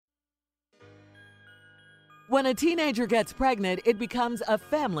When a teenager gets pregnant, it becomes a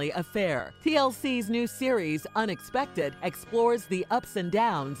family affair. TLC's new series, Unexpected, explores the ups and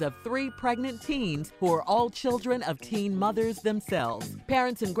downs of 3 pregnant teens who are all children of teen mothers themselves.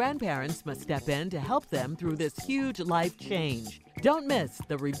 Parents and grandparents must step in to help them through this huge life change. Don't miss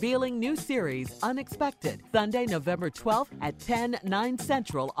the revealing new series, Unexpected, Sunday, November 12th at 10/9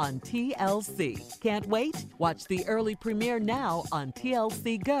 Central on TLC. Can't wait? Watch the early premiere now on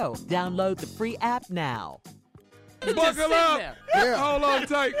TLC Go. Download the free app now. Buckle up. Yeah. Hold on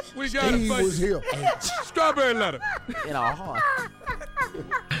tight. We got Steve was here. Strawberry letter. In our heart.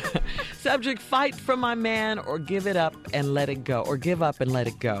 Subject, fight for my man or give it up and let it go, or give up and let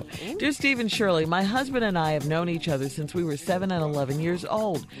it go. Dear Steve and Shirley, my husband and I have known each other since we were 7 and 11 years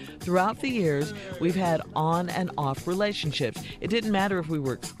old. Throughout the years, we've had on and off relationships. It didn't matter if we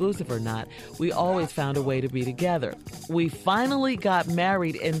were exclusive or not. We always found a way to be together. We finally got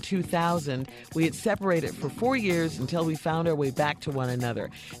married in 2000. We had separated for 4 years until we found our way back to one another.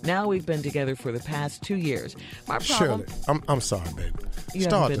 Now we've been together for the past 2 years. My problem... Shirley, I'm sorry, baby. You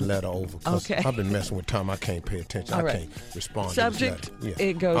Start haven't the been- letter over, because Okay. I've been messing with time. I can't pay attention. All I right. can't respond Subject, to this letter. Yeah.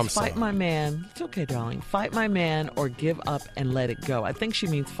 it goes, I'm fight sorry. my man. It's okay, darling. Fight my man or give up and let it go. I think she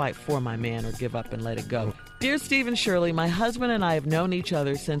means fight for my man or give up and let it go. Dear Steve and Shirley, my husband and I have known each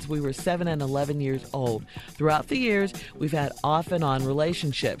other since we were 7 and 11 years old. Throughout the years, we've had off and on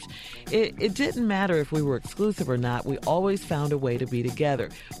relationships. It didn't matter if we were exclusive or not. We always found a way to be together.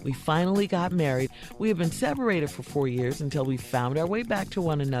 We finally got married. We have been separated for 4 years until we found our way back to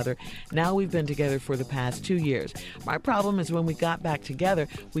one another. Now we've been together for the past 2 years. My problem is when we got back together,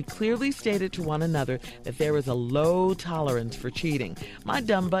 we clearly stated to one another that there is a low tolerance for cheating. My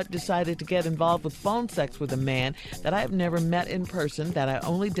dumb butt decided to get involved with phone sex with a man that I have never met in person, that I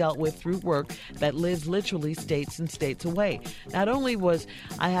only dealt with through work, that lives literally states and states away. Not only was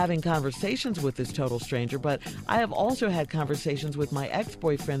I having conversations with this total stranger, but I have also had conversations with my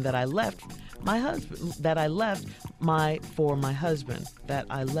ex-boyfriend that I left my husband, that I left for my husband.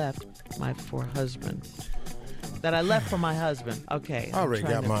 Okay. I already I'm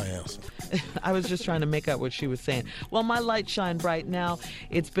trying got to- my answer. I was just trying to make up what she was saying. Well, my light shine bright now.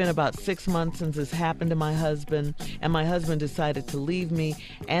 It's been about 6 months since this happened to my husband, and my husband decided to leave me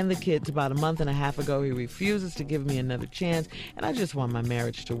and the kids about a month and a half ago. He refuses to give me another chance, and I just want my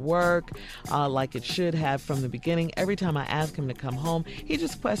marriage to work like it should have from the beginning. Every time I ask him to come home, he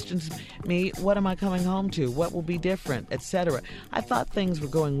just questions me, what am I coming home to? What will be different, etc. I thought things were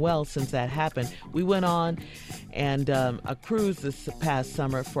going well since that happened. We went on and a cruise this past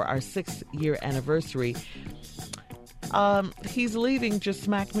summer for our 6-year anniversary. His leaving just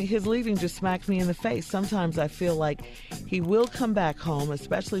smacked me in the face. Sometimes I feel like he will come back home,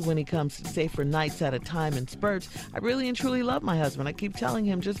 especially when he comes, say, for nights at a time in spurts. I really and truly love my husband. I keep telling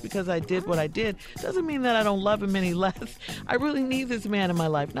him just because I did what I did doesn't mean that I don't love him any less. I really need this man in my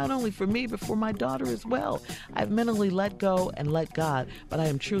life, not only for me, but for my daughter as well. I've mentally let go and let God, but I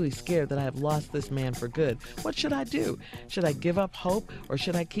am truly scared that I have lost this man for good. What should I do? Should I give up hope or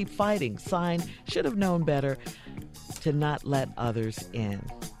should I keep fighting? Sign, should have known better to not let others in.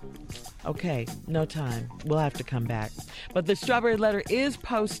 Okay, no time. We'll have to come back. But the Strawberry Letter is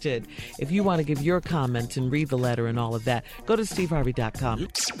posted. If you want to give your comments and read the letter and all of that, go to steveharvey.com.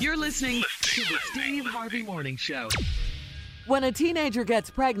 You're listening to the Steve Harvey Morning Show. When a teenager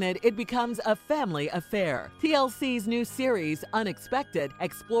gets pregnant, it becomes a family affair. TLC's new series, Unexpected,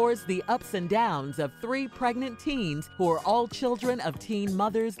 explores the ups and downs of 3 pregnant teens who are all children of teen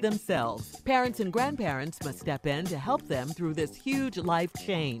mothers themselves. Parents and grandparents must step in to help them through this huge life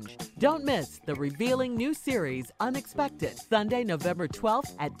change. Don't miss the revealing new series, Unexpected, Sunday, November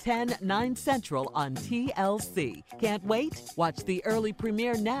 12th at 10/9 Central on TLC. Can't wait? Watch the early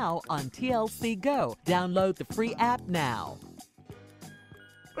premiere now on TLC Go. Download the free app now.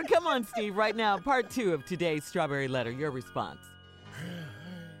 But come on, Steve, right now, part 2 of today's Strawberry Letter. Your response.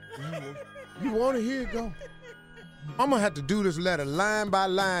 You want to hear it go? I'm going to have to do this letter line by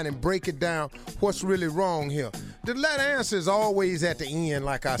line and break it down what's really wrong here. The letter answer is always at the end,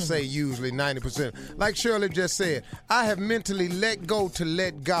 like I say, usually 90%. Like Shirley just said, I have mentally let go to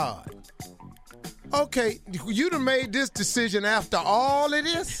let God. Okay, you done made this decision after all of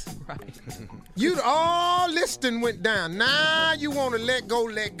this? Right. All this done went down. Now you want to let go,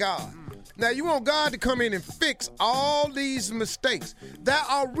 let God. Now you want God to come in and fix all these mistakes. There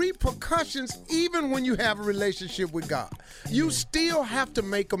are repercussions even when you have a relationship with God. You still have to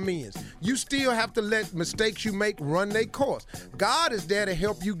make amends. You still have to let mistakes you make run their course. God is there to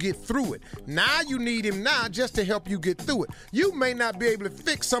help you get through it. Now you need him now just to help you get through it. You may not be able to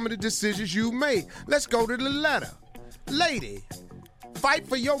fix some of the decisions you made. Let's go to the letter. Lady, fight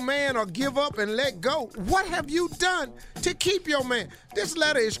for your man or give up and let go. What have you done to keep your man? This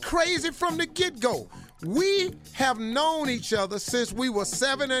letter is crazy from the get-go. We have known each other since we were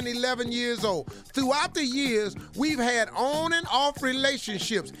 7 and 11 years old. Throughout the years, we've had on and off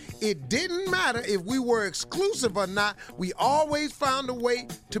relationships. It didn't matter if we were exclusive or not. We always found a way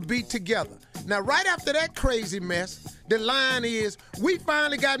to be together. Now, right after that crazy mess, the line is, we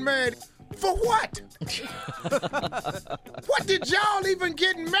finally got married. For what? What did y'all even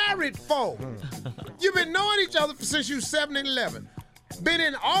get married for? You've been knowing each other since you were 7 and 11. Been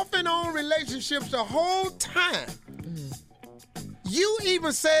in off and on relationships the whole time. You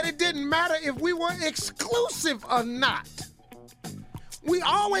even said it didn't matter if we were exclusive or not. We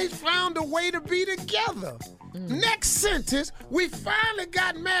always found a way to be together. Next sentence, we finally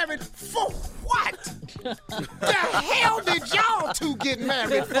got married for what? The hell did y'all two get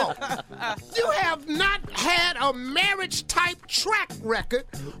married for? You have not had a marriage-type track record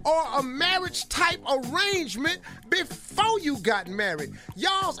or a marriage-type arrangement before you got married.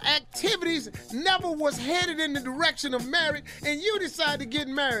 Y'all's activities never was headed in the direction of marriage, and you decided to get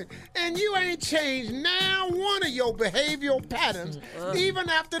married. And you ain't changed now one of your behavioral patterns, even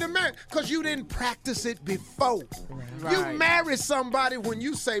after the marriage, because you didn't practice it before. Right. You marry somebody when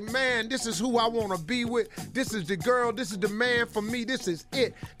you say, man, this is who I want to be with. This is the girl. This is the man for me. This is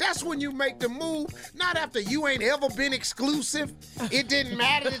it. That's when you make the move. Not after you ain't ever been exclusive. It didn't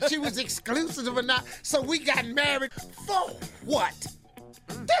matter that she was exclusive or not. So we got married for what?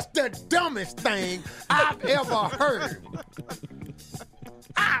 That's the dumbest thing I've ever heard.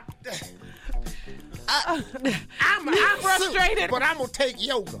 I'm frustrated, but I'm going to take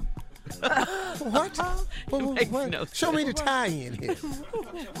yoga. What? No Show me the tie-in here.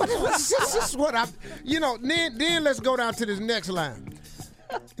 This is what I'm... then let's go down to this next line.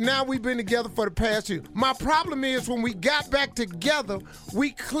 Now we've been together for the past year. My problem is when we got back together,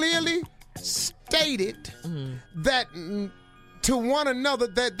 we clearly stated that... to one another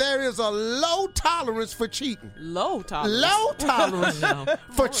that there is a low tolerance for cheating. Low tolerance? Low tolerance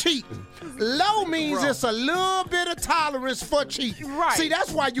for cheating. Low means it's a little bit of tolerance for cheating. Right. See,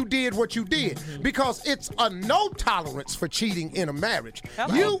 that's why you did what you did. Because it's a no tolerance for cheating in a marriage.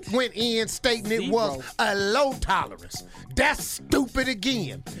 Hello. You went in stating it was a low tolerance. That's stupid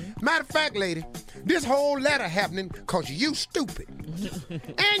again. Matter of fact, lady, this whole letter happening because you stupid.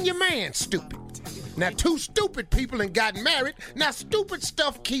 And your man stupid. Now, two stupid people and got married. Now, stupid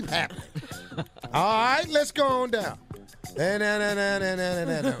stuff keep happening. All right, let's go on down.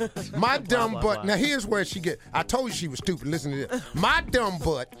 My dumb butt. Now, here's where she get. I told you she was stupid. Listen to this. My dumb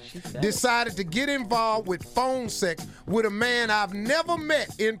butt decided to get involved with phone sex with a man I've never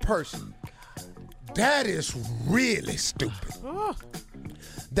met in person. That is really stupid.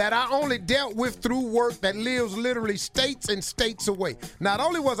 That I only dealt with through work that lives literally states and states away. Not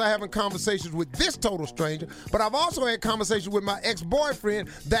only was I having conversations with this total stranger, but I've also had conversations with my ex-boyfriend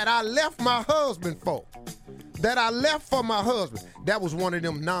that I left my husband for. That I left for my husband. That was one of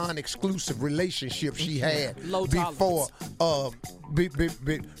them non-exclusive relationships she had before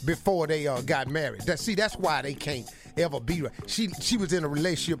before they got married. That's why they can't ever be right. She was in a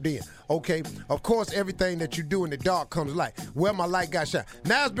relationship then. Okay, of course, everything that you do in the dark comes to light. Well, my light got shot.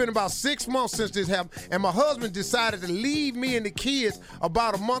 Now it's been about 6 months since this happened, and my husband decided to leave me and the kids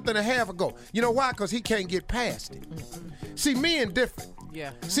about a month and a half ago. You know why? Because he can't get past it. See, men different.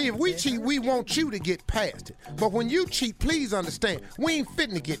 Yeah. See, if we cheat, we want you to get past it. But when you cheat, please understand, we ain't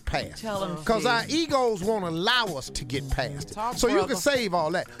fitting to get past it. Because our egos won't allow us to get past it. So you can save all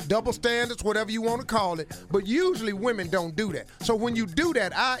that. Double standards, whatever you want to call it. But usually women don't do that. So when you do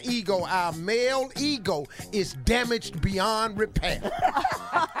that, our male ego is damaged beyond repair.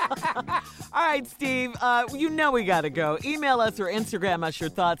 All right, Steve, you know we got to go. Email us or Instagram us your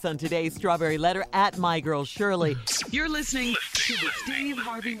thoughts on today's Strawberry Letter at MyGirlShirley. You're listening to the Steve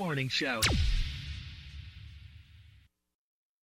Harvey Morning Show.